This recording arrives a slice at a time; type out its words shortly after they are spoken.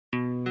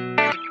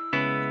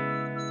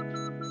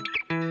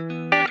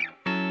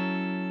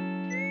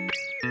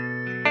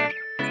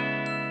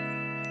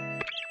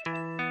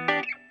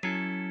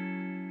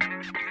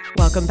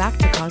Welcome back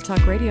to Cause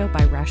Talk Radio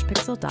by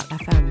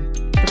RashPixel.fm,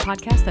 the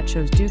podcast that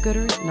shows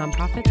do-gooders,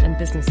 nonprofits, and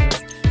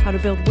businesses how to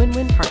build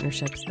win-win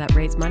partnerships that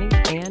raise money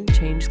and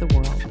change the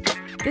world.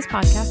 This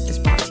podcast is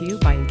brought to you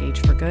by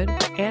Engage for Good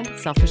and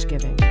Selfish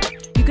Giving.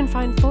 You can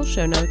find full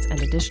show notes and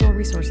additional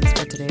resources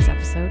for today's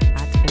episode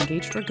at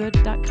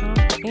engageforgood.com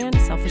and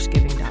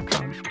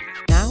selfishgiving.com.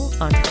 Now,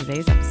 on to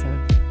today's episode.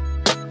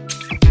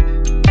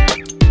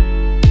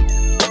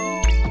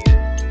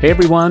 Hey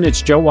everyone,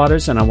 it's Joe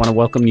Waters, and I want to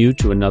welcome you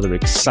to another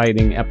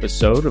exciting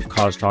episode of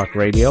Cause Talk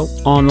Radio.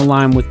 On the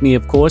line with me,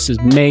 of course, is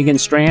Megan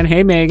Strand.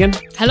 Hey, Megan.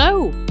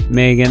 Hello.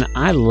 Megan,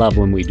 I love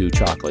when we do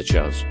chocolate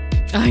shows.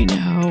 I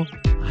know.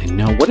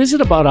 What is it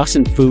about us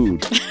and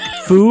food?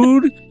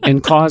 Food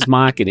and cause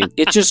marketing.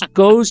 It just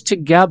goes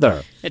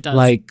together. It does.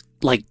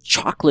 Like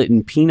chocolate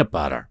and peanut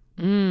butter.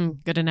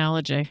 Good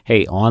analogy.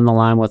 Hey, on the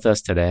line with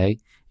us today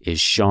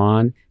is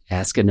Sean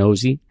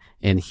Askinosie,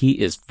 and he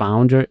is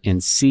founder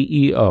and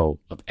CEO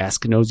of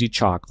Askinosie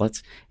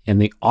Chocolates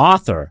and the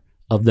author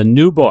of the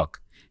new book,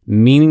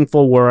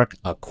 Meaningful Work,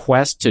 A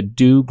Quest to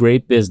Do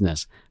Great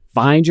Business.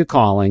 Find your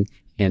calling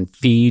and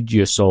feed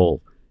your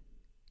soul.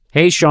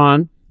 Hey,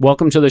 Sean,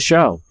 welcome to the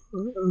show.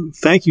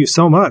 Thank you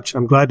so much.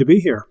 I'm glad to be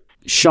here.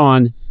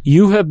 Sean,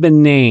 you have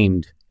been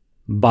named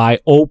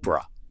by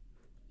Oprah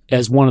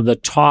as one of the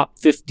top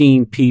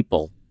 15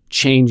 people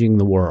changing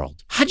the world.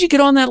 How'd you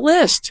get on that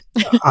list?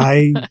 You're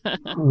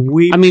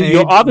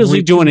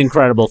obviously doing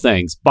incredible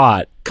things,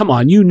 but come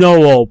on, you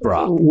know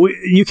Oprah.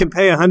 You can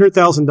pay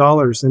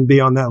 $100,000 and be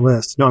on that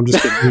list. No, I'm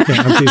just kidding. You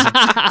can't. I'm teasing.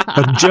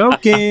 But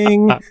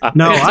joking.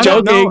 No, I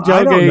don't know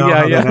how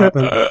that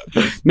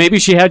happened. Maybe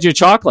she had your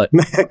chocolate.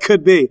 It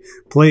could be.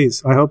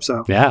 Please. I hope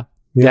so.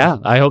 Yeah,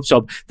 I hope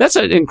so. That's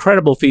an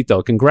incredible feat,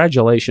 though.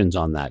 Congratulations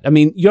on that. I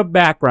mean, your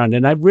background,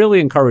 and I really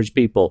encourage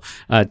people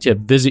to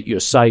visit your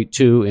site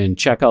too and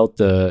check out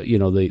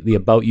the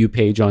About You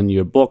page on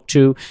your book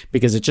too,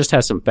 because it just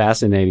has some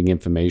fascinating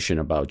information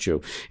about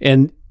you.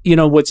 And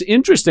what's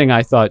interesting,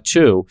 I thought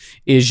too,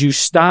 is you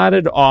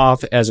started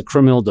off as a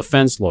criminal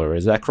defense lawyer.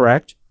 Is that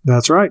correct?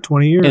 That's right.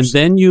 20 years. And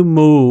then you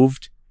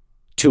moved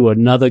to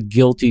another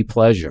guilty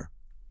pleasure,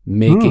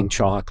 making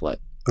chocolate.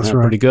 That's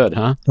right. Pretty good,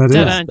 huh?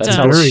 That's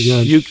very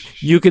good.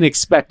 You can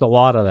expect a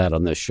lot of that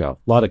on this show.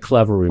 A lot of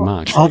clever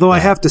remarks. Although I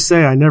have to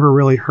say, I never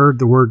really heard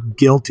the word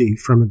guilty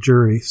from a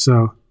jury.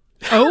 So.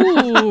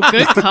 Oh,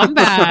 good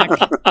comeback.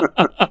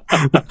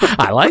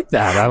 I like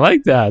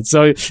that.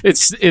 So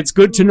it's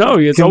good to know.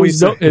 It's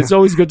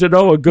always good to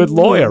know a good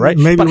lawyer, right?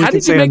 Maybe but how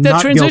did you make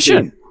that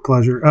transition?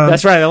 Pleasure.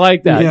 That's right. I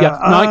like that. Yeah,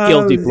 not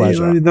guilty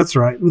pleasure. That's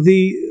right.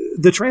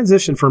 The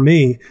transition for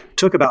me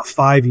took about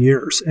 5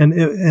 years,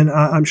 and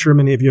I'm sure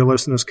many of your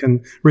listeners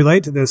can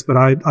relate to this. But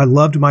I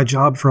loved my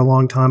job for a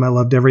long time. I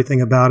loved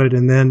everything about it,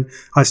 and then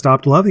I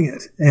stopped loving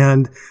it,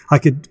 and I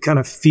could kind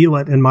of feel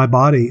it in my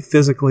body,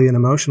 physically and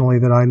emotionally,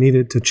 that I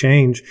needed to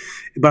change.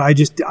 But I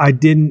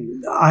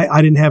didn't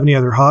have any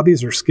other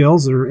hobbies or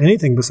skills or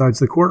anything besides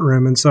the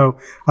courtroom, and so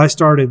I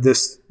started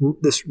this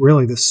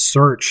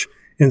search.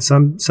 And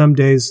some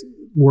days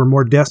were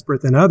more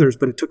desperate than others,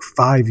 but it took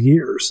 5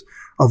 years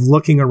of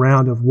looking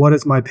around of what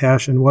is my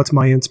passion, what's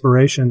my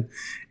inspiration.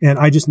 And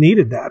I just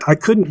needed that. I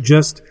couldn't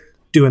just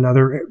do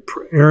another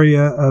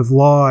area of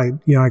law. I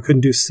couldn't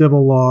do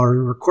civil law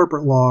or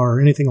corporate law or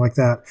anything like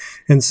that.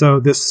 And so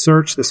this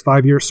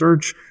 5-year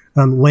search,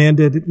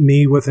 landed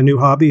me with a new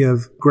hobby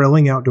of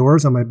grilling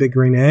outdoors on my Big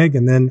Green Egg,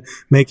 and then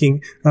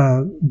making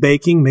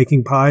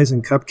pies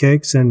and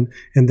cupcakes and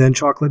then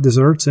chocolate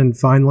desserts. And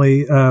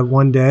finally,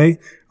 one day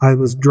I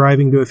was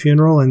driving to a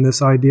funeral, and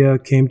this idea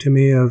came to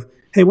me of,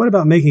 hey, what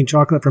about making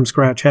chocolate from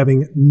scratch?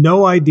 Having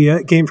no idea.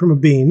 It came from a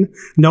bean,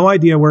 no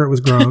idea where it was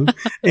grown.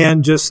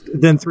 And just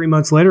then 3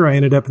 months later, I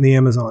ended up in the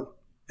Amazon,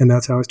 and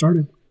that's how I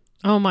started.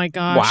 Oh my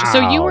gosh. Wow.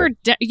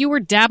 So you were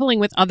dabbling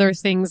with other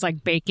things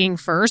like baking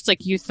first.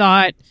 Like you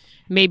thought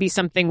maybe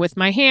something with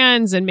my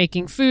hands and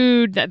making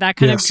food that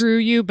kind of drew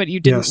you, but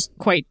you didn't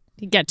quite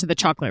get to the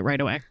chocolate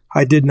right away.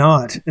 I did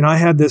not. And I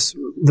had this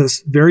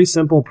very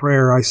simple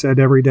prayer I said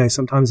every day,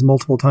 sometimes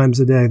multiple times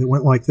a day, that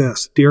went like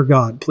this: Dear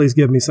God, please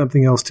give me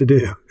something else to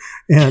do.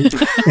 And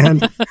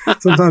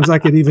sometimes I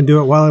could even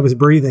do it while I was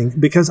breathing,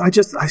 because I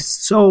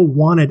so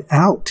wanted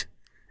out.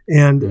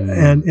 And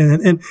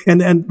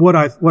what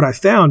I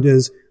found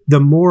is the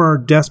more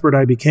desperate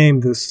I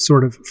became, the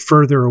sort of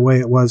further away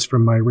it was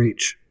from my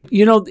reach.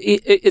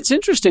 It's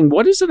interesting.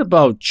 What is it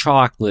about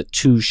chocolate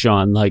too,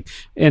 Sean?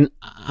 And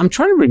I'm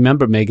trying to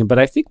remember, Megan, but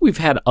I think we've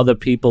had other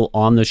people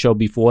on the show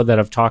before that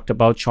have talked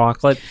about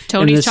chocolate.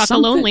 Tony's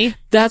Chocolonely.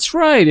 That's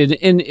right.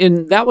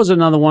 And that was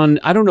another one.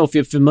 I don't know if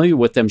you're familiar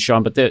with them,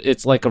 Sean, but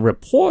it's like a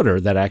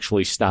reporter that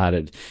actually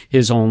started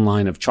his own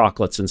line of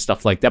chocolates and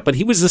stuff like that. But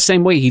he was the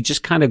same way. He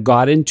just kind of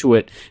got into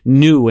it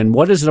new. And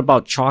what is it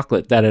about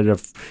chocolate that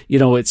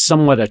it's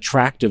somewhat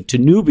attractive to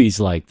newbies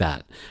like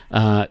that?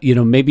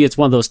 Maybe it's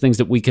one of those things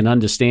that we can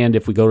understand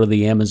if we go to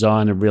the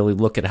Amazon and really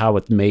look at how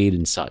it's made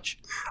and such.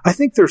 I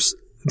think there's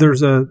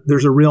there's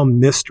a real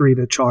mystery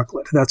to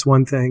chocolate. That's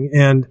one thing.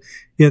 And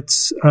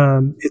it's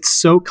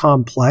so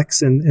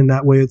complex in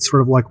that way. It's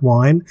sort of like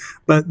wine,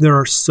 but there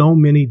are so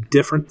many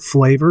different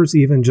flavors,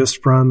 even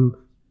just from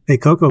a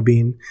cocoa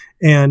bean.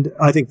 And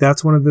I think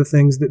that's one of the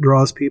things that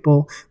draws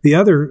people. The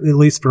other, at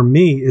least for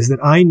me, is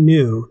that I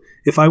knew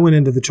if I went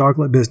into the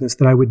chocolate business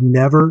that I would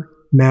never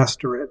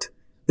master it,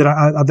 that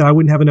I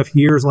wouldn't have enough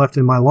years left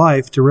in my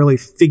life to really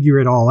figure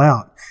it all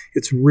out.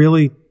 It's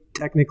really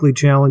technically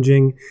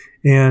challenging.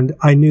 And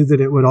I knew that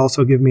it would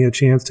also give me a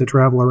chance to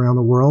travel around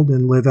the world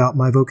and live out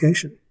my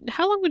vocation.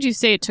 How long would you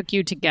say it took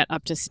you to get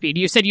up to speed?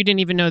 You said you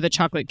didn't even know that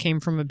chocolate came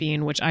from a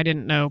bean, which I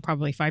didn't know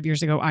probably 5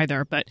 years ago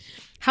either. But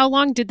how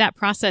long did that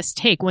process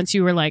take once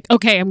you were like,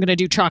 okay, I'm going to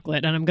do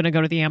chocolate and I'm going to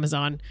go to the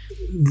Amazon?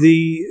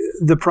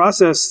 The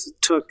process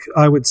took,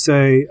 I would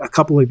say, a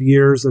couple of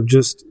years of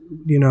just,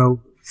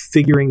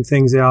 figuring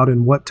things out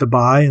and what to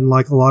buy. And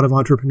like a lot of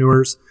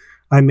entrepreneurs,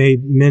 I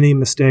made many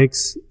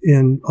mistakes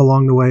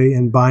along the way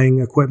in buying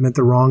equipment,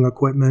 the wrong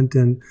equipment.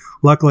 And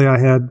luckily I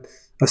had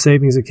a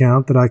savings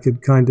account that I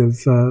could kind of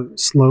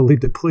slowly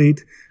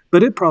deplete.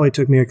 But it probably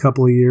took me a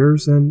couple of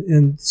years. And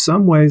in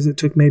some ways, it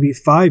took maybe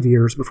 5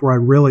 years before I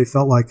really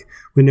felt like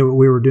we knew what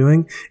we were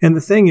doing. And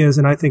the thing is,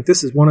 and I think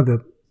this is one of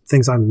the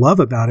things I love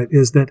about it,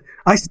 is that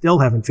I still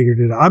haven't figured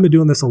it out. I've been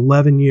doing this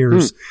 11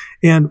 years.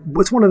 And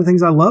what's one of the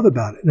things I love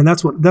about it? And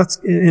that's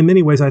in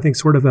many ways, I think,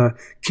 sort of a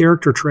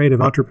character trait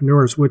of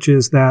entrepreneurs, which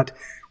is that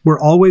we're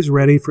always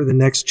ready for the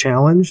next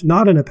challenge,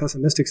 not in a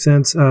pessimistic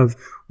sense of,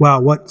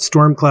 wow, what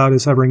storm cloud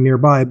is hovering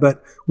nearby,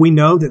 but we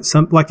know that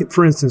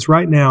for instance,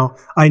 right now,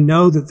 I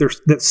know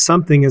that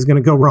something is going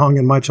to go wrong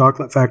in my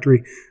chocolate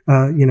factory,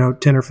 10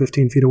 or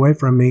 15 feet away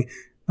from me,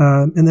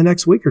 in the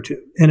next week or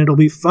two. And it'll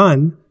be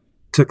fun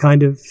to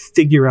kind of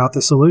figure out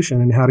the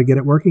solution and how to get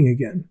it working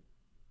again.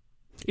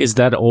 Is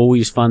that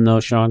always fun though,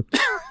 Sean?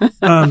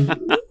 No.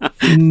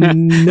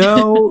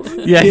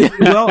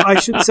 Well, I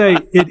should say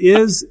it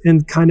is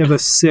in kind of a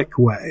sick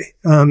way.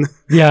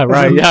 Yeah,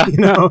 right. Yeah.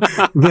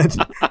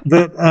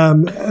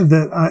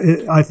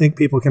 That I think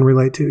people can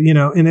relate to,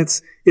 and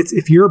it's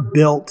if you're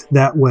built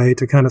that way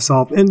to kind of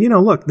solve, and,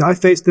 look, I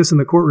face this in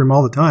the courtroom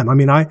all the time. I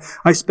mean, I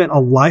spent a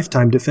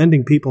lifetime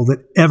defending people that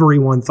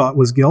everyone thought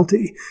was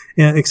guilty,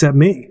 except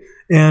me.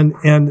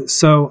 And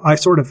so I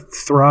sort of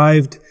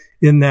thrived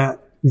in that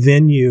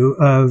venue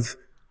of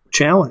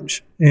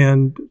challenge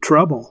and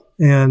trouble.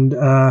 And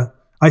I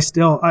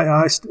still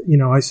like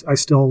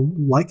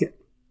it.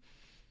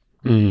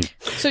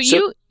 So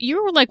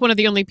you were like one of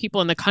the only people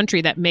in the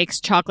country that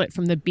makes chocolate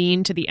from the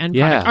bean to the end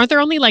product. Aren't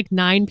there only like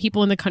 9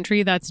 people in the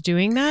country that's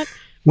doing that?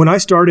 When I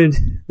started,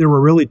 there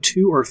were really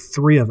 2 or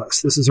 3 of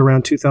us. This is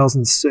around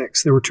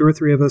 2006. There were 2 or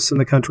 3 of us in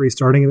the country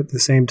starting at the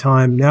same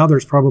time. Now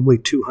there's probably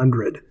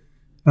 200.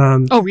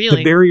 Oh, really?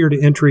 The barrier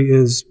to entry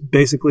is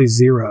basically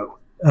 0.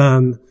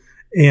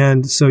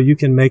 And so you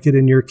can make it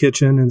in your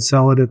kitchen and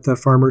sell it at the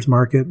farmer's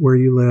market where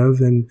you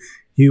live, and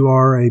you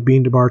are a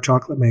bean to bar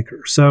chocolate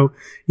maker. So,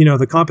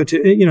 the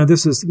competition,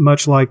 this is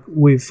much like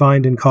we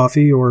find in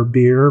coffee or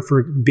beer.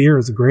 For beer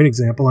is a great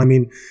example. I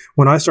mean,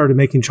 when I started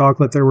making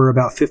chocolate, there were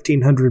about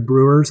 1,500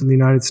 brewers in the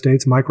United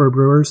States,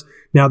 microbrewers.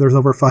 Now there's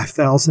over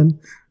 5,000.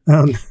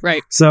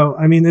 Right. So,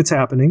 I mean, it's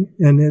happening,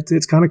 and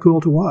it's kind of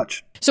cool to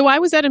watch. So why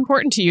was that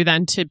important to you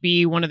then to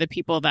be one of the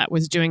people that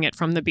was doing it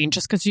from the bean?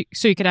 Just because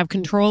so you could have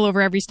control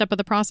over every step of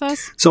the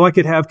process? So I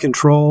could have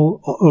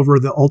control over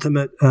the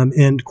ultimate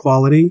end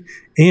quality,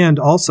 and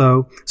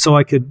also so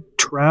I could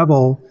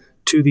travel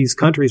to these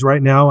countries.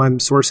 Right now, I'm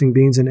sourcing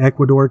beans in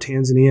Ecuador,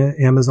 Tanzania,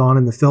 Amazon,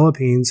 and the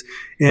Philippines.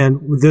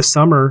 And this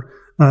summer,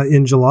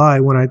 in July,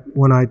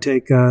 when I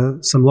take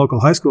some local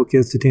high school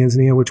kids to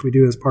Tanzania, which we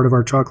do as part of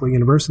our Chocolate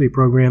University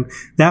program,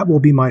 that will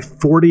be my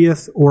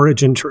 40th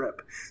origin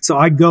trip. So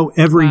I go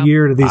every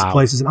year to these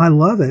places, and I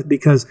love it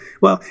because,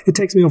 well, it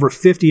takes me over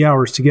 50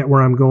 hours to get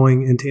where I'm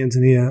going in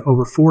Tanzania,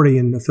 over 40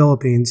 in the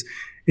Philippines.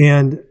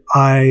 And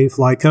I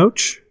fly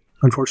coach,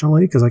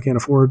 unfortunately, because I can't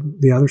afford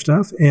the other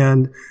stuff.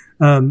 And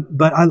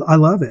but I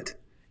love it.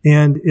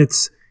 And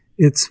it's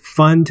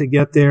fun to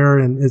get there,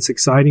 and it's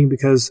exciting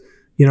because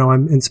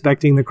I'm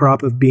inspecting the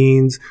crop of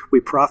beans.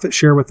 We profit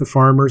share with the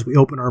farmers. We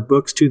open our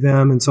books to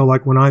them. And so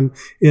like when I'm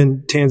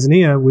in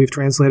Tanzania, we've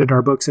translated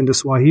our books into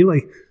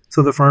Swahili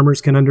so the farmers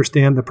can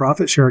understand the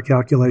profit share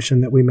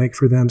calculation that we make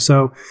for them.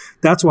 So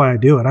that's why I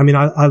do it. I mean,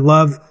 I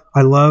love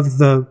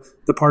the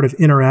part of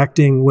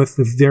interacting with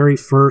the very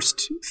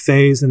first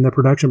phase in the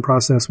production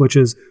process, which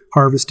is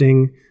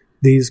harvesting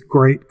these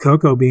great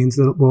cocoa beans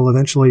that will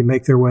eventually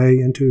make their way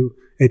into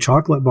a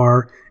chocolate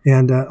bar.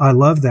 And I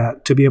love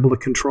that, to be able to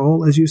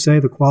control, as you say,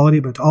 the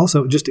quality, but to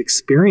also just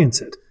experience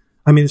it.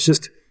 I mean,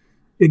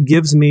 it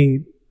gives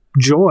me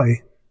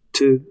joy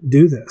to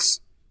do this.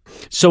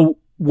 So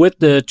with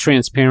the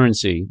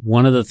transparency,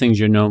 one of the things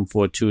you're known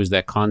for, too, is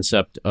that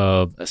concept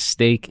of a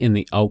stake in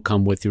the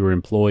outcome with your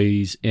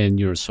employees and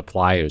your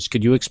suppliers.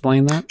 Could you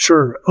explain that?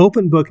 Sure.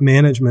 Open book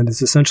management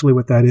is essentially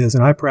what that is.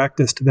 And I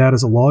practiced that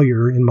as a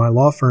lawyer in my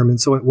law firm.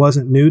 And so it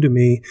wasn't new to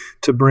me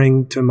to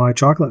bring to my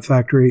chocolate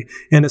factory.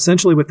 And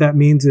essentially what that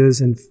means is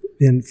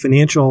in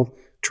financial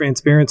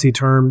transparency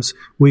terms,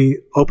 we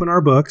open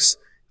our books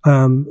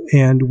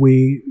and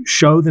we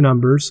show the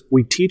numbers,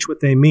 we teach what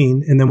they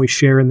mean, and then we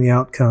share in the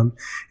outcome.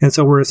 And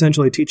so we're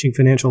essentially teaching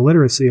financial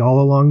literacy all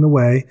along the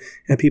way,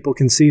 and people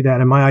can see that.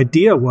 And my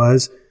idea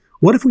was,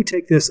 what if we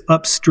take this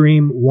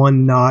upstream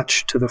one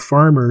notch to the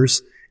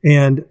farmers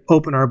and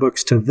open our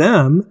books to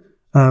them?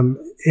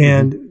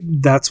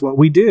 And that's what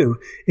we do.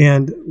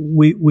 And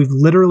we've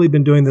literally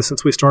been doing this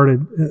since we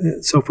started.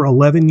 So for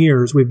 11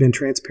 years, we've been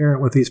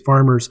transparent with these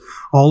farmers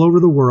all over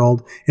the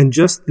world. And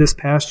just this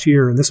past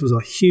year, and this was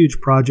a huge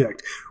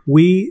project,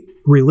 we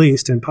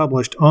released and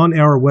published on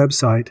our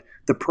website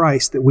the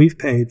price that we've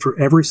paid for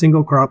every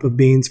single crop of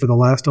beans for the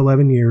last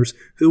 11 years,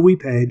 who we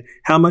paid,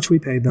 how much we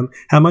paid them,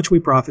 how much we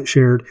profit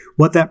shared,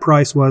 what that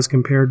price was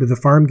compared to the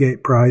farm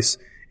gate price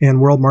and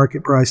world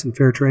market price and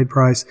fair trade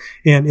price.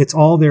 And it's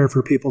all there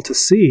for people to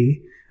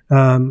see,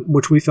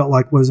 which we felt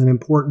like was an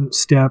important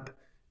step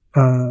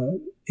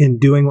in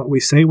doing what we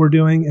say we're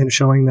doing and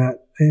showing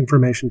that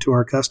information to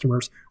our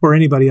customers or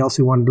anybody else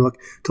who wanted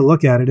to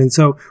look at it. And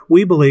so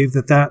we believe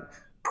that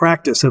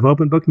practice of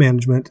open book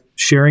management,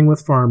 sharing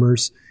with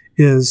farmers,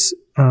 is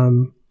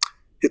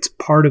it's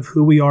part of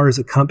who we are as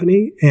a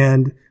company,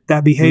 and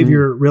that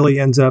behavior really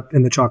ends up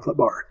in the chocolate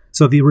bar.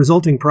 So the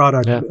resulting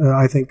product,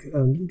 I think,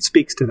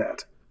 speaks to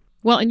that.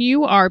 Well, and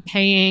you are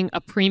paying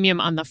a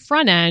premium on the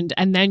front end,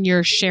 and then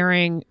you're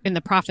sharing in the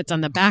profits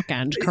on the back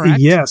end, correct?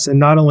 Yes, and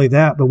not only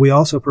that, but we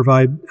also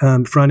provide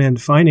front-end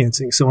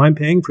financing. So I'm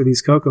paying for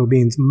these cocoa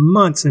beans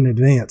months in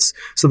advance.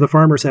 So the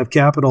farmers have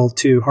capital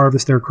to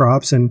harvest their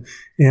crops and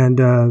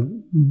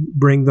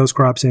bring those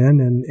crops in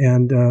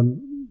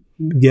and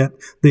get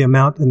the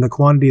amount and the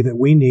quantity that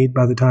we need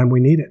by the time we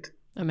need it.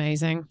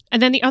 Amazing.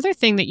 And then the other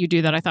thing that you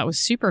do that I thought was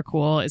super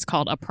cool is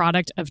called a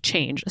product of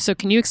change. So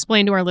can you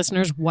explain to our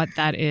listeners what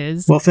that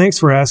is? Well, thanks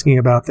for asking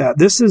about that.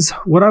 This is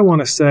what I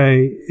want to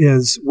say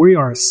is we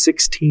are a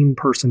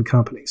 16-person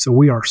company. So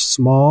we are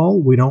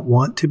small. We don't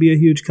want to be a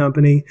huge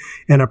company.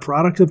 And a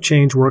product of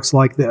change works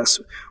like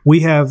this. We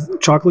have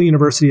Chocolate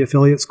University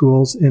affiliate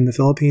schools in the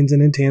Philippines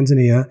and in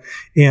Tanzania.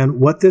 And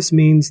what this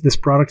means, this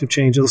product of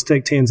change, let's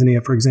take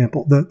Tanzania, for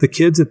example. The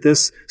kids at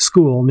this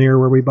school near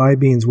where we buy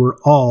beans were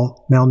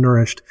all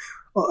malnourished.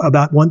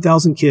 About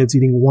 1,000 kids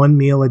eating one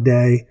meal a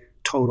day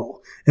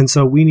total. And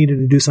so we needed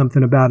to do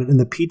something about it. And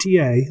the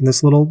PTA in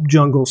this little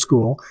jungle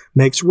school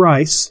makes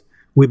rice.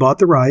 We bought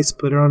the rice,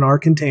 put it on our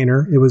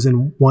container. It was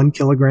in 1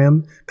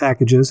 kilogram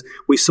packages.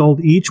 We sold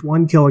each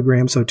 1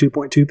 kilogram, so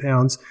 2.2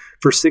 pounds,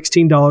 for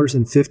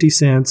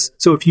 $16.50.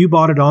 So if you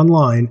bought it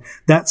online,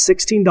 that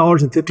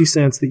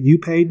 $16.50 that you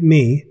paid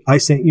me, I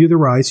sent you the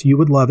rice. You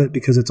would love it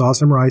because it's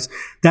awesome rice.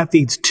 That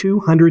feeds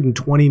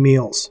 220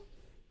 meals.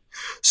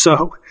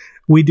 So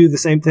we do the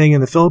same thing in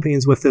the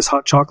Philippines with this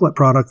hot chocolate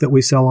product that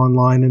we sell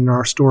online in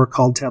our store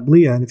called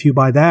Tablia. And if you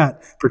buy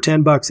that for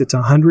 $10, it's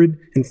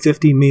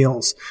 150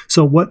 meals.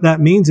 So what that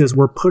means is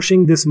we're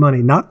pushing this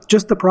money, not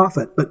just the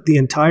profit, but the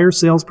entire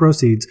sales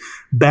proceeds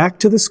back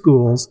to the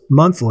schools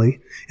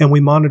monthly. And we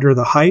monitor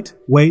the height,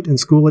 weight, and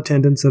school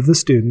attendance of the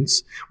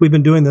students. We've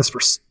been doing this for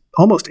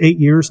almost 8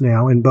 years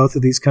now in both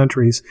of these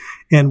countries.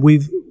 And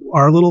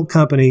our little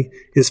company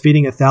is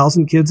feeding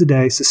 1,000 kids a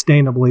day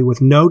sustainably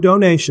with no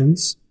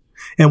donations.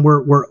 And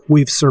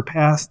we've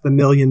surpassed the 1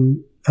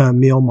 million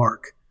meal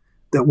mark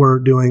that we're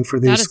doing for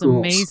these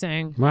schools. That is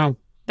amazing. Wow.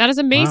 That is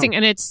amazing. Wow.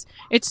 And it's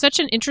such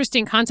an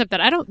interesting concept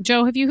that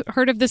Joe, have you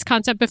heard of this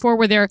concept before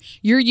where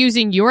you're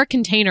using your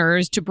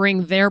containers to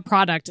bring their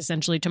product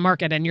essentially to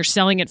market and you're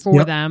selling it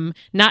for them,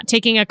 not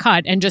taking a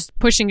cut and just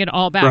pushing it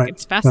all back. Right.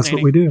 It's fascinating. That's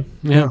what we do.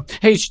 Yeah.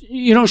 Hey,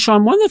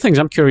 Sean, one of the things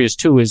I'm curious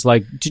too is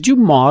did you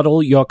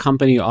model your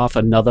company off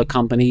another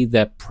company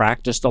that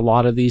practiced a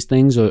lot of these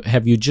things, or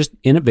have you just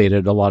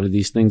innovated a lot of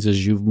these things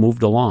as you've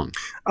moved along?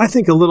 I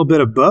think a little bit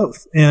of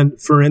both.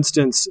 And for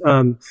instance,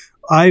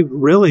 I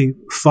really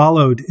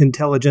followed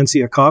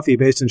Intelligentsia Coffee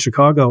based in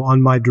Chicago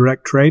on my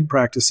direct trade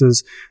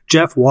practices.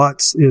 Jeff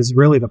Watts is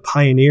really the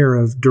pioneer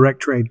of direct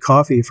trade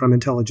coffee from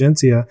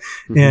Intelligentsia.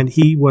 Mm-hmm. And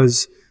he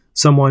was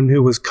someone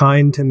who was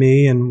kind to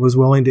me and was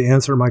willing to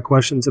answer my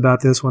questions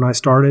about this when I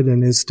started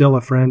and is still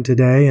a friend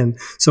today. And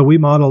so we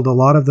modeled a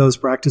lot of those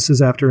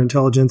practices after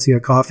Intelligentsia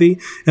Coffee.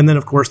 And then,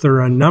 of course, there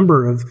are a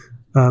number of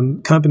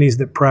companies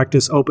that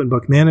practice open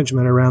book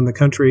management around the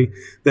country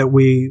that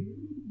we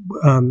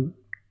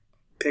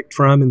picked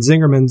from, and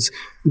Zingerman's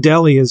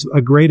Deli is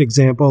a great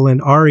example.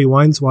 And Ari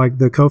Weinzweig,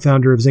 the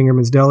co-founder of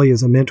Zingerman's Deli,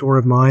 is a mentor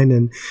of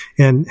mine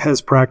and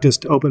has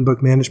practiced open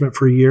book management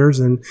for years.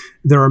 And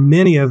there are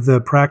many of the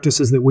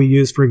practices that we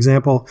use. For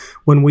example,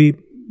 when we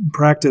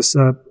practice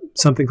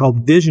something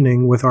called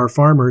visioning with our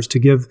farmers to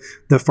give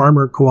the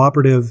farmer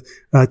cooperative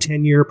a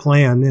 10-year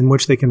plan in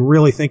which they can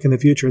really think in the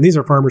future. And these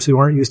are farmers who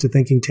aren't used to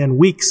thinking 10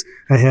 weeks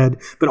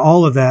ahead, but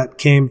all of that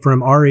came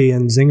from Ari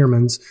and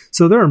Zingerman's.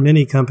 So there are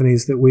many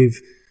companies that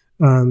we've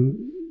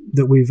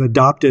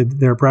adopted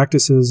their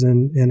practices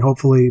and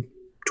hopefully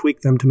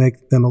tweak them to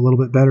make them a little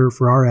bit better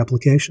for our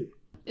application.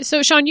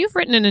 So, Sean, you've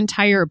written an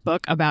entire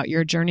book about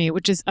your journey,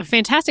 which is a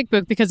fantastic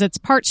book because it's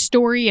part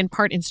story and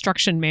part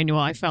instruction manual,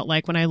 I felt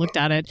like, when I looked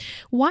at it.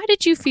 Why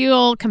did you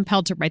feel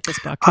compelled to write this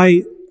book?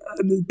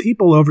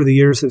 People over the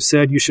years have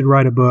said you should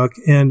write a book,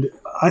 and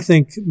I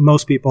think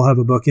most people have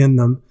a book in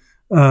them.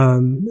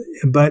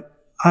 But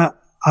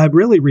I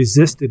really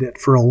resisted it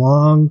for a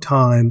long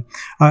time.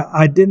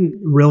 I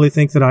didn't really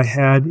think that I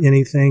had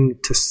anything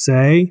to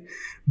say,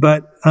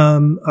 but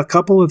a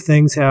couple of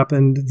things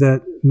happened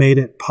that made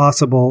it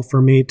possible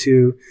for me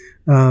to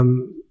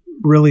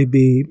really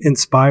be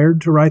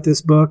inspired to write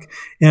this book.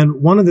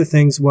 And one of the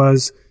things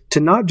was to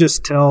not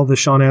just tell the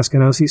Sean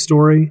Askinosie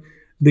story,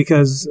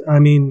 because, I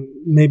mean,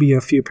 maybe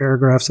a few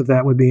paragraphs of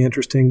that would be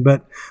interesting.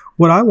 But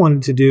what I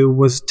wanted to do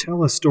was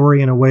tell a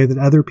story in a way that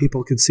other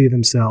people could see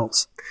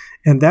themselves.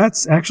 And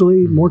that's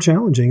actually more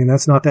challenging, and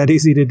that's not that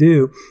easy to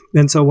do.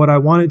 And so what I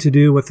wanted to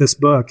do with this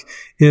book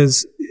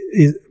is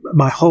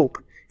my hope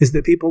is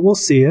that people will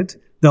see it.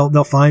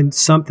 They'll find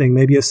something,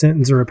 maybe a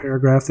sentence or a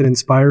paragraph that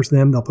inspires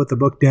them. They'll put the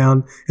book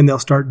down and they'll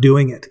start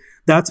doing it.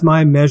 That's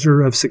my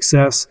measure of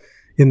success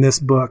in this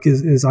book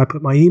is I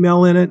put my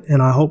email in it,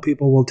 and I hope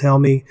people will tell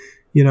me,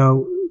 you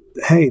know,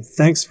 hey,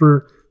 thanks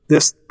for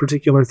this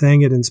particular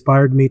thing. It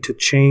inspired me to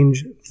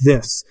change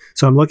this.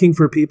 So I'm looking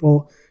for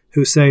people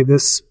who say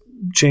this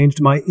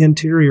changed my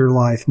interior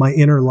life, my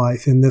inner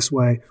life in this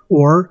way,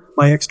 or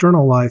my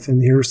external life.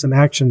 And here's some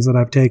actions that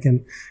I've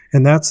taken.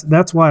 And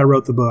that's why I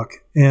wrote the book.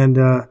 And,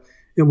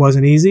 it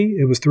wasn't easy.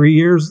 It was 3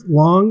 years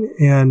long.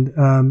 And,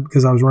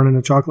 because I was running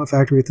a chocolate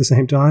factory at the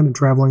same time and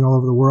traveling all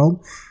over the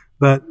world.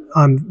 But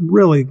I'm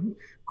really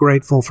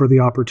grateful for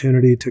the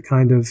opportunity to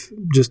kind of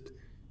just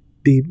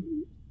be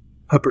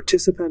a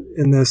participant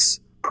in this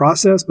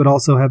process, but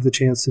also have the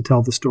chance to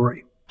tell the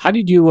story. How'd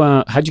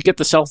you get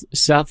the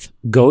Seth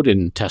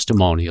Godin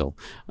testimonial?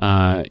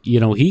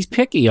 He's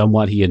picky on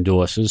what he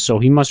endorses, so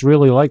he must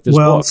really like this book.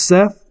 Well,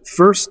 Seth,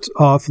 first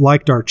off,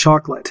 liked our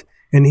chocolate,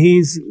 and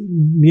he's,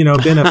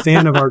 been a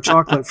fan of our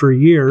chocolate for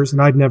years,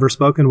 and I'd never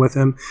spoken with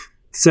him.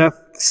 Seth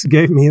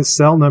gave me his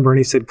cell number, and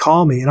he said,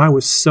 call me, and I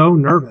was so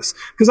nervous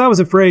because I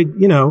was afraid,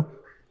 I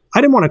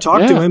didn't want to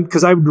talk to him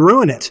because I would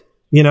ruin it.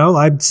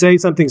 I'd say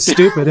something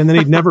stupid and then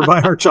he'd never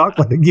buy our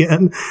chocolate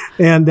again.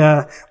 And,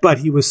 but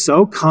he was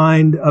so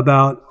kind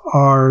about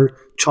our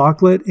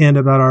chocolate and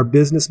about our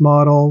business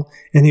model.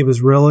 And he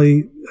was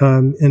really,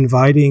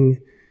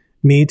 inviting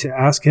me to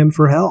ask him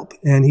for help.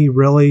 And he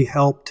really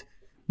helped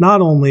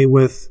not only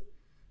with,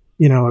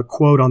 a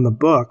quote on the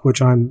book, which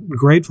I'm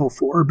grateful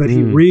for, but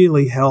he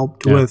really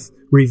helped with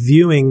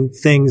reviewing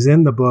things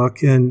in the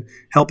book and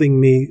helping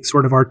me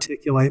sort of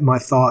articulate my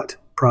thought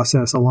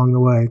process along the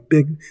way.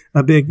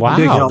 A big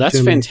help. That's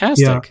to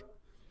fantastic. Me.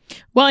 Yeah.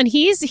 Well, and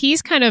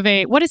he's kind of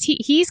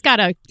he's got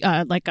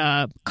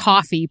a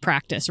coffee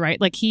practice, right?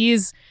 Like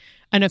he's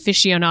an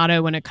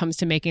aficionado when it comes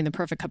to making the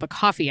perfect cup of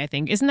coffee, I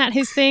think. Isn't that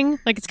his thing?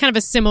 Like it's kind of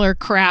a similar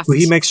craft. Well,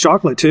 he makes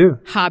chocolate too.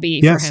 Hobby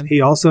yes, for him.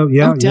 He also,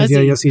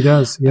 yes, he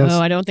does. Yes. Oh,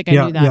 I don't think I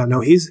knew that. Yeah,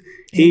 no, he is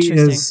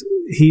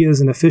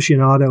an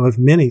aficionado of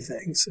many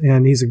things,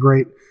 and he's a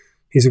great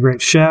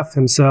chef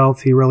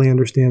himself. He really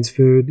understands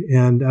food.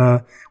 And,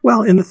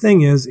 and the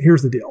thing is,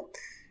 here's the deal.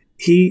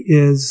 He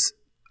is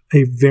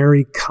a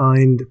very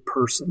kind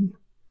person.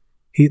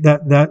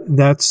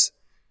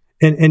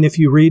 And if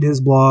you read his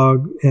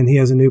blog, and he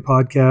has a new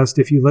podcast,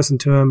 if you listen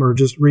to him or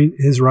just read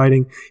his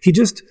writing, he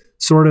just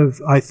sort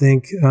of, I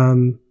think,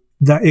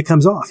 that it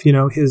comes off,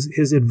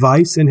 his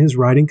advice in his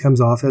writing comes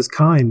off as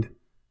kind.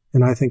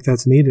 And I think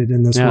that's needed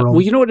in this world.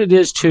 Well, you know what it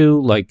is too?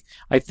 Like,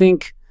 I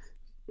think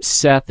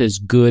Seth is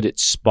good at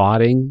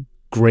spotting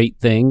great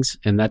things,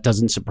 and that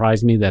doesn't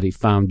surprise me that he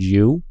found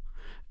you.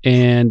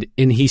 And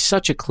he's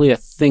such a clear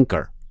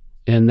thinker,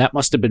 and that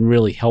must have been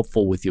really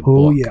helpful with your book.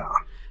 Oh yeah,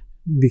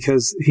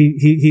 because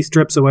he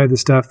strips away the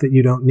stuff that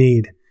you don't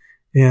need,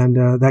 and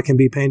that can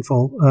be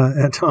painful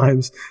at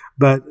times.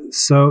 But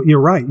so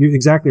you're right, you're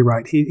exactly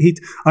right.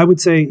 I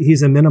would say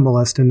he's a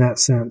minimalist in that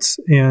sense,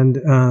 and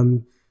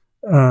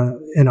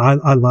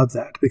I love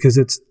that because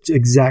it's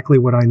exactly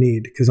what I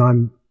need because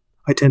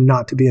I tend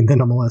not to be a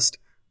minimalist.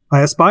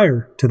 I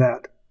aspire to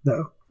that,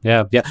 though.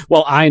 Yeah.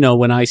 Well, I know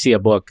when I see a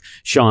book,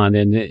 Sean,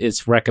 and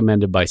it's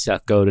recommended by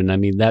Seth Godin, I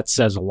mean, that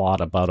says a lot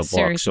about a book.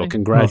 Seriously. So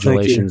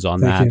congratulations on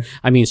Thank that. you.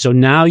 I mean, so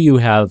now you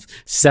have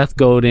Seth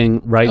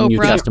Godin writing Oprah.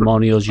 you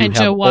testimonials. You And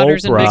have Joe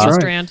Waters and Oprah. Rachel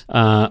Right. Strand.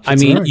 I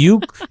mean,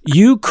 right.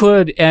 you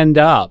could end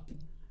up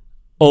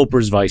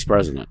Oprah's vice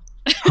president.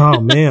 Oh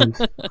man,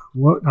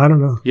 what? I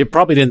don't know. You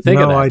probably didn't think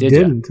of that, I did you?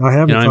 didn't. I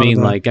haven't. You know what I thought mean?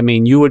 of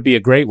that. You would be a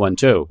great one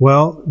too.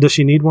 Well, does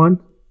she need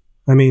one?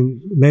 I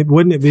mean, maybe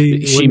wouldn't it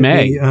be? She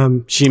may.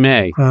 She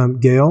may.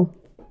 Gail?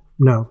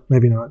 No,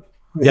 maybe not.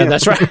 Yeah,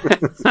 that's right.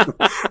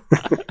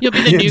 You'll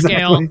be the new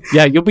Gail.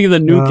 Yeah, you'll be the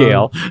new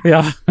Gail.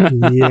 Yeah.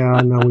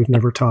 Yeah, no, we've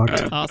never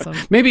talked. Awesome.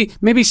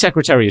 Maybe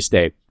Secretary of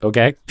State.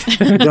 Okay.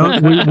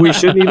 We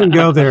shouldn't even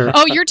go there.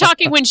 Oh, you're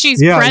talking when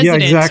she's Yeah,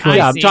 president. exactly. I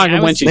Yeah, I'm see. talking I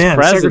when was- she's Man,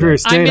 president. Secretary of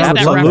State. I missed would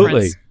that love-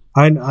 Absolutely.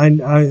 reference.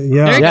 yeah.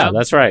 There you Yeah, go.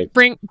 that's right.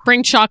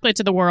 Bring chocolate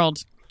to the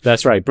world.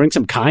 That's right. Bring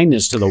some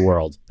kindness to the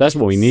world. That's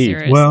what we need.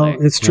 Seriously. Well,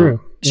 it's true.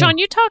 Sean,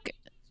 you talk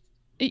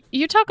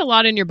a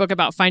lot in your book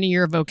about finding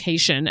your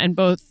vocation, and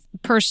both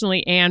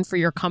personally and for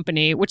your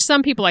company, which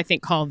some people I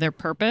think call their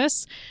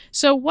purpose.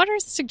 So what are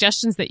the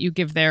suggestions that you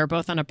give there,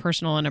 both on a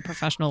personal and a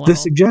professional level? The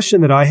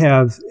suggestion that I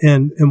have,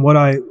 and what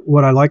I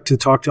like to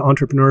talk to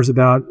entrepreneurs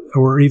about,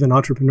 or even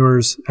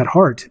entrepreneurs at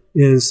heart,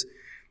 is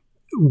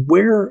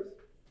where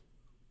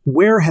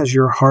has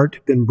your heart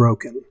been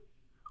broken?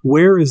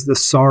 Where is the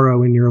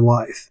sorrow in your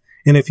life?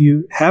 And if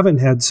you haven't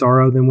had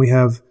sorrow, then we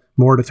have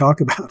more to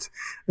talk about.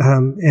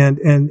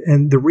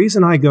 And the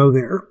reason I go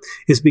there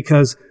is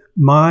because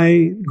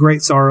my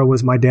great sorrow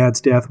was my dad's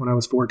death when I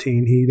was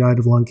 14. He died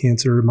of lung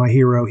cancer. My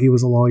hero, he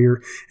was a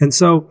lawyer. And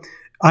so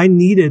I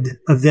needed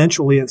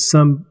eventually at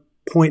some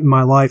point in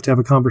my life to have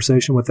a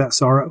conversation with that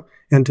sorrow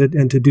and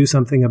to do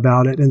something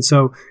about it. And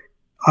so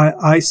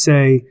I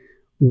say,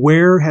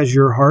 where has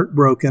your heart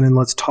broken? And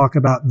let's talk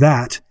about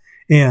that.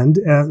 And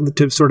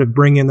to sort of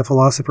bring in the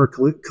philosopher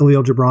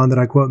Khalil Gibran that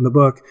I quote in the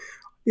book,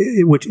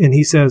 and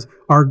he says,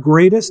 our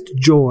greatest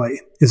joy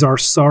is our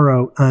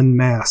sorrow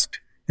unmasked.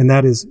 And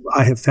that is,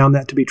 I have found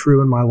that to be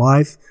true in my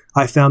life.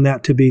 I found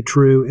that to be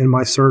true in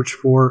my search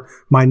for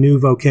my new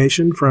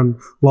vocation from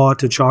law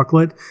to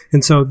chocolate.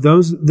 And so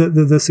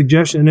the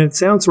suggestion, and it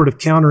sounds sort of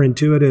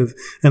counterintuitive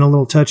and a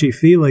little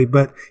touchy-feely,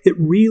 but it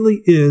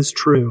really is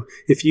true.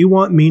 If you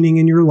want meaning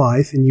in your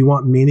life and you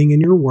want meaning in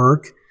your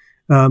work,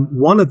 not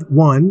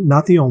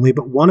the only,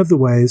 but one of the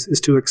ways is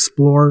to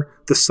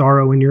explore the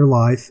sorrow in your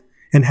life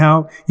and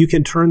how you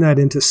can turn that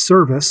into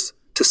service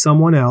to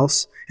someone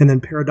else. And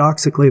then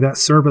paradoxically, that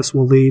service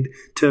will lead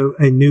to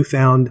a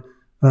newfound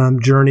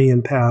journey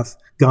and path.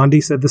 Gandhi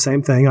said the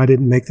same thing. I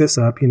didn't make this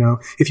up.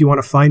 If you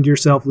want to find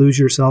yourself, lose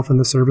yourself in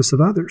the service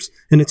of others.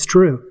 And it's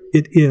true.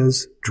 It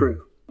is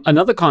true.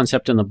 Another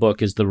concept in the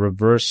book is the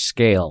reverse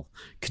scale.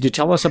 Could you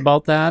tell us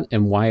about that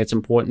and why it's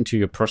important to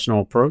your personal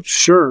approach?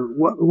 Sure.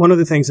 One of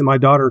the things, and my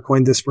daughter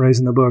coined this phrase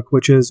in the book,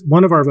 which is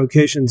one of our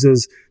vocations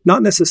is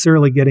not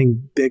necessarily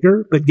getting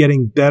bigger, but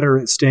getting better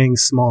at staying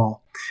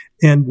small.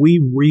 And we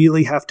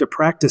really have to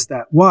practice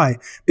that. Why?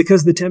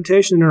 Because the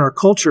temptation in our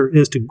culture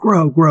is to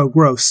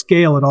grow,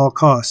 scale at all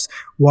costs.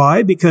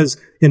 Why?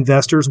 Because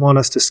investors want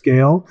us to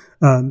scale.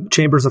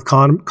 Chambers of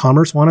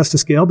commerce want us to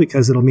scale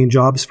because it'll mean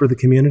jobs for the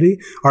community.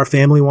 Our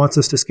family wants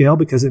us to scale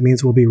because it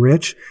means we'll be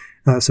rich,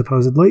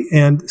 supposedly.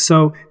 And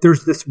so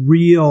there's this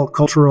real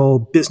cultural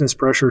business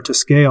pressure to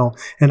scale.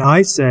 And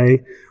I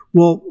say,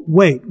 well,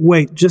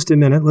 wait just a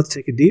minute. Let's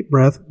take a deep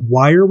breath.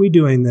 Why are we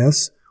doing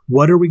this?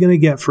 What are we going to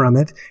get from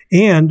it?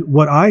 And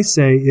what I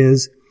say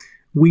is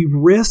we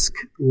risk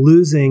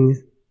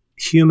losing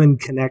human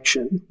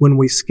connection when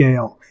we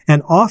scale.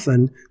 And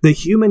often the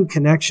human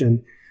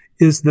connection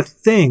is the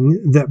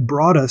thing that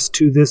brought us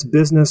to this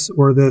business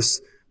or this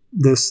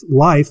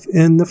life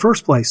in the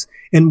first place.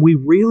 And we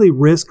really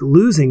risk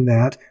losing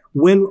that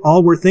when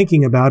all we're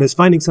thinking about is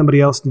finding somebody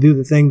else to do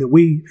the thing that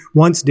we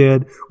once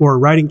did, or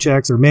writing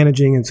checks or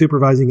managing and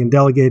supervising and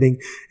delegating.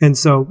 And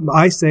so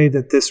I say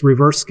that this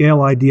reverse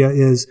scale idea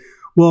is,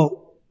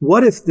 well,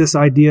 what if this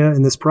idea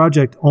and this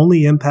project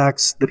only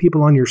impacts the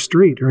people on your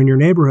street or in your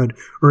neighborhood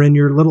or in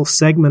your little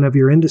segment of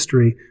your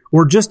industry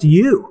or just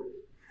you?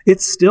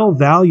 It's still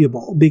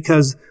valuable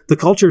because the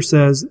culture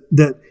says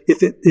that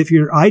if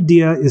your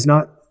idea is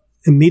not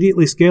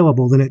immediately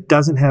scalable, then it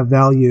doesn't have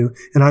value.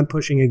 And I'm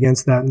pushing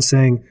against that and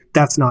saying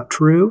that's not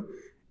true.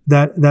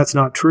 That's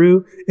not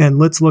true. And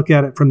let's look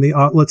at it from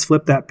let's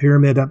flip that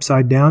pyramid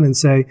upside down and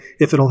say,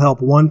 if it'll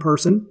help one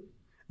person,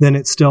 then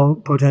it still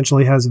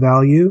potentially has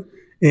value.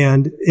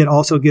 And it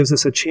also gives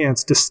us a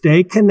chance to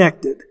stay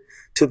connected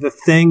to the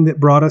thing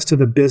that brought us to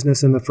the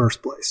business in the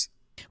first place.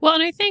 Well,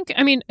 and I think,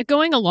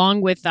 going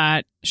along with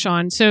that,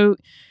 Sean, so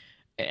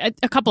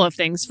a couple of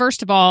things.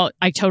 First of all,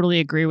 I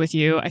totally agree with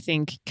you. I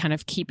think kind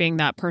of keeping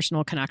that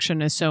personal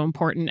connection is so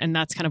important, and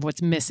that's kind of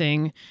what's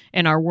missing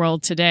in our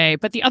world today.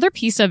 But the other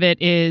piece of it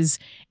is,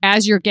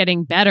 as you're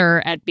getting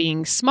better at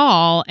being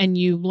small and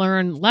you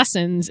learn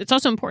lessons, it's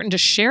also important to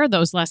share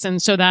those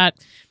lessons so that,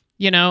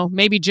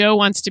 maybe Joe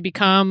wants to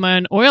become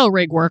an oil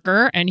rig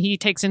worker and he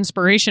takes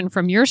inspiration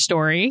from your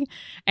story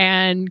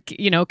and,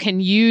 can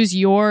use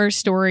your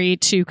story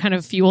to kind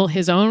of fuel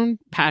his own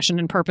passion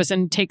and purpose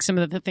and take some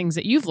of the things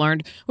that you've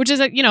learned, which is,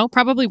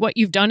 probably what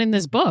you've done in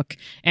this book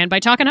and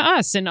by talking to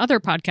us and other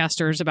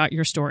podcasters about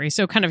your story.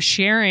 So kind of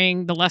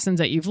sharing the lessons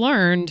that you've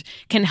learned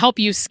can help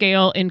you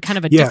scale in kind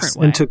of a different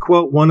way. And to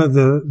quote one of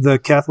the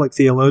Catholic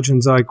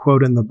theologians I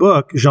quote in the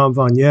book, Jean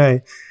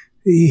Vanier,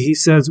 he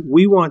says,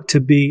 we want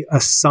to be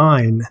a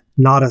sign,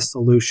 not a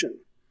solution.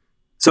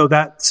 So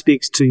that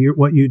speaks to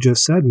what you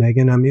just said,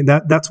 Megan.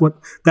 That's what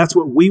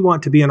we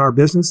want to be in our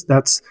business.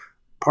 That's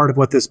part of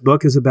what this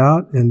book is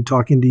about, and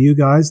talking to you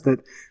guys,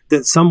 that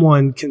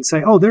someone can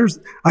say, oh,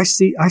 I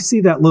see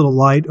that little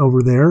light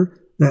over there,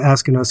 the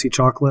Askinosie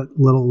chocolate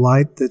little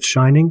light that's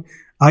shining.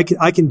 I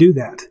can do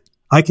that.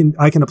 I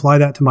can apply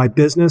that to my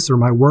business or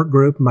my work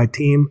group, my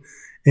team.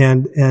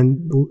 And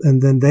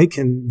then they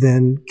can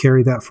then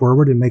carry that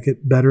forward and make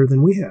it better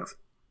than we have.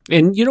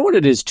 And you know what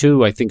it is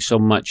too, I think so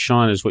much,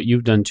 Sean, is what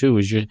you've done too,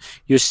 is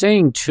you're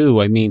saying too,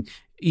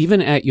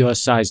 even at your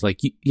size,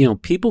 like,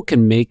 people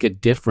can make a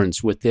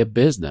difference with their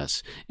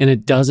business, and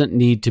it doesn't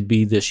need to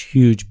be this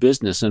huge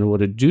business in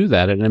order to do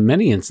that. And in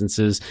many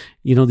instances,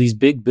 these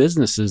big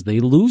businesses, they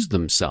lose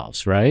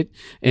themselves, right?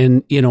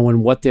 And,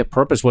 and what their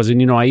purpose was.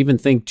 And, I even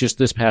think just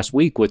this past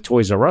week with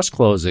Toys R Us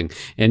closing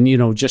and,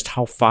 just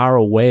how far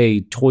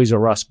away Toys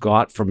R Us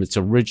got from its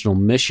original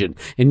mission.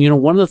 And,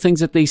 one of the things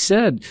that they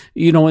said,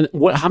 and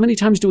how many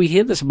times do we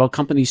hear this about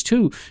companies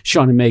too,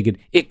 Sean and Megan?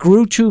 It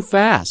grew too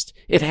fast.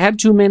 It had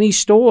too many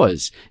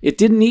stores. It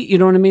didn't need, you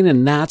know what I mean?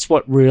 And that's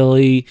what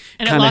really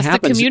kind of happens. And it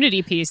lost the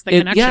community piece, the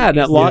connection piece. And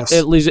it lost,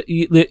 at least,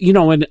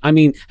 and I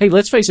mean, hey,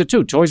 let's face it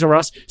too, Toys R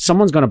Us,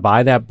 someone's going to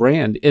buy that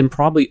brand and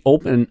probably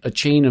open a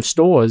chain of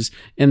stores,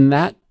 and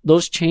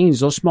those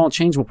small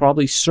chains will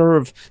probably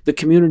serve the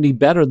community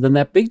better than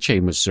that big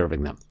chain was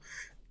serving them.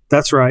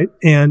 That's right.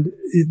 And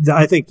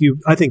I think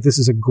this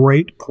is a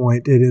great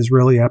point. It is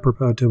really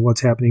apropos to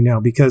what's happening now,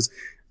 because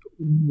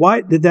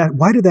why did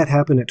that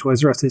happen at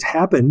Toys R Us? It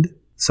happened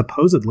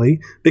supposedly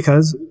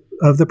because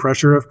of the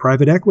pressure of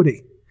private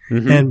equity.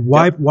 Mm-hmm. And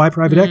why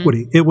private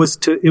equity? It was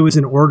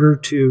in order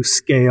to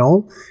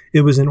scale.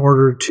 It was in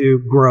order to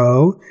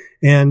grow.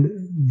 And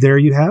there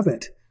you have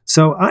it.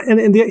 So,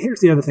 here's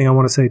the other thing I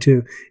want to say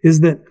too,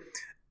 is that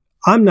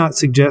I'm not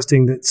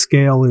suggesting that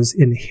scale is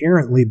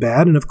inherently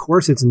bad. And of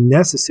course it's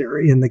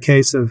necessary in the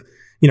case of,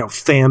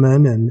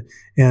 famine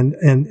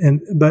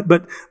but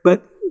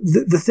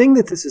the thing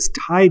that this is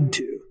tied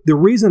to, the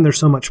reason there's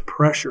so much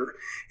pressure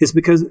is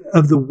because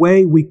of the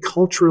way we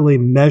culturally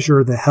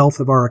measure the health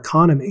of our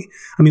economy.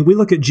 I mean, we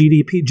look at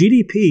GDP.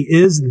 GDP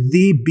is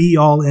the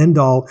be-all,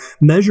 end-all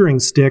measuring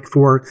stick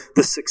for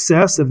the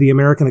success of the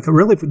American,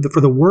 really for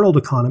the world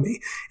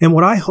economy. And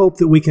what I hope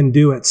that we can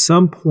do at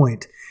some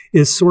point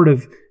is sort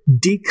of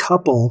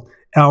decouple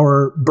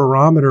our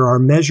barometer, our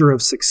measure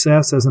of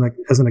success as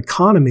an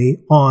economy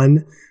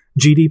on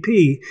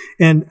GDP.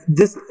 And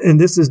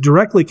this is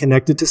directly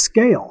connected to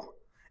scale.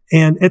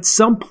 And at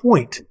some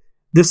point,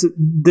 this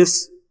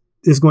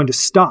is going to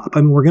stop.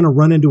 I mean, we're going to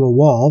run into a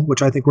wall,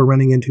 which I think we're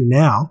running into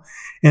now.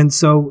 And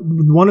so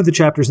one of the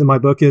chapters in my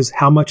book is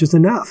how much is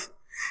enough?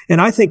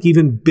 And I think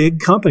even big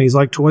companies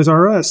like Toys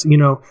R Us,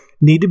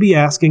 need to be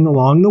asking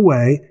along the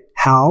way,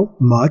 how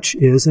much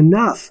is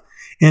enough?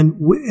 And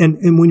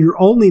when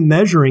you're only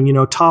measuring,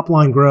 top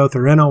line growth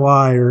or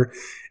NOI, or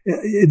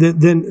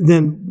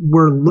then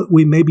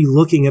we may be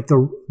looking at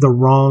the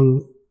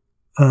wrong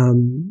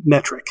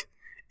metric.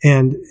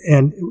 And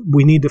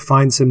we need to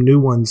find some new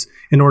ones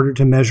in order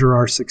to measure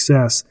our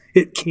success.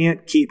 It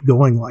can't keep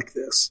going like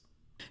this.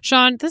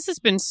 Sean, this has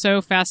been so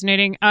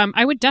fascinating.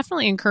 I would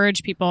definitely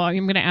encourage people.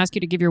 I'm going to ask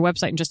you to give your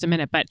website in just a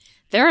minute, but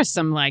there are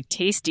some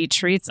tasty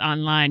treats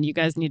online. You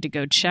guys need to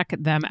go check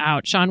them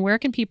out. Sean, where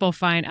can people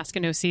find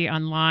Askinosie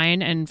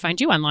online and find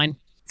you online?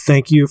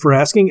 Thank you for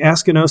asking.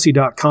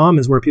 Askinosie.com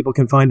is where people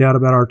can find out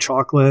about our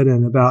chocolate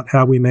and about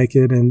how we make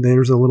it. And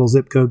there's a little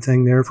zip code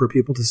thing there for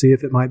people to see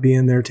if it might be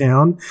in their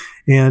town.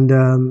 And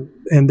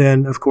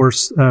then, of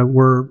course,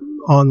 we're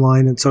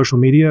online and social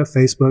media,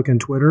 Facebook and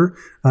Twitter,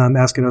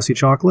 Askinosie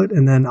Chocolate.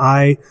 And then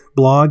I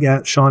blog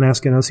at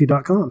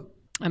SeanAskinosie.com.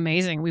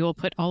 Amazing. We will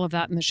put all of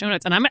that in the show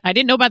notes. And I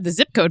didn't know about the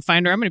zip code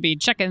finder. I'm going to be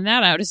checking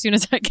that out as soon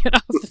as I get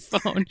off the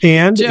phone.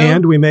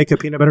 And we make a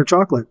peanut butter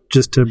chocolate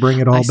just to bring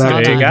it all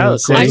back. There you go.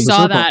 I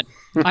saw that.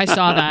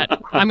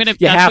 I'm going to.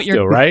 You have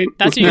to, right?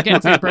 That's what you're getting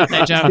for your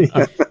birthday, Joe.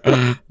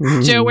 Yeah.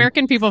 Joe, where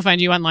can people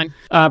find you online?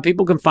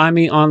 People can find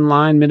me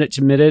online minute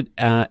to minute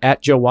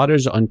at Joe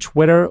Waters on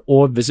Twitter,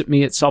 or visit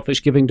me at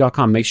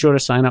selfishgiving.com. Make sure to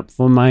sign up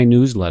for my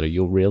newsletter.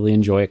 You'll really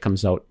enjoy it. It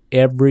comes out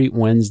every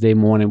Wednesday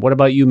morning. What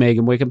about you,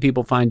 Megan? Where can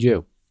people find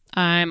you?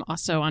 I'm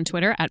also on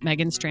Twitter at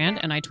Megan Strand,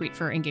 and I tweet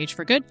for Engage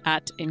for Good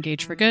at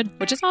Engage for Good,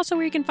 which is also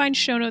where you can find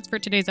show notes for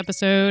today's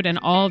episode and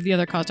all of the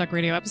other Cause Talk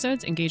Radio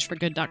episodes,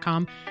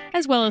 engageforgood.com,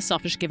 as well as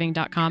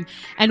selfishgiving.com.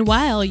 And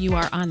while you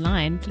are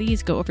online,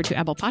 please go over to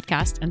Apple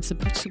Podcasts and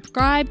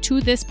subscribe to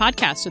this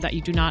podcast so that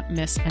you do not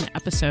miss an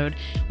episode.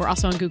 We're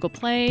also on Google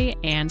Play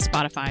and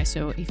Spotify,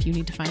 so if you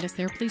need to find us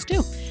there, please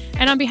do.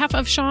 And on behalf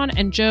of Sean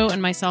and Joe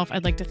and myself,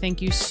 I'd like to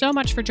thank you so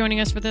much for joining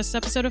us for this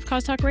episode of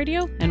Cause Talk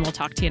Radio, and we'll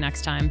talk to you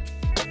next time.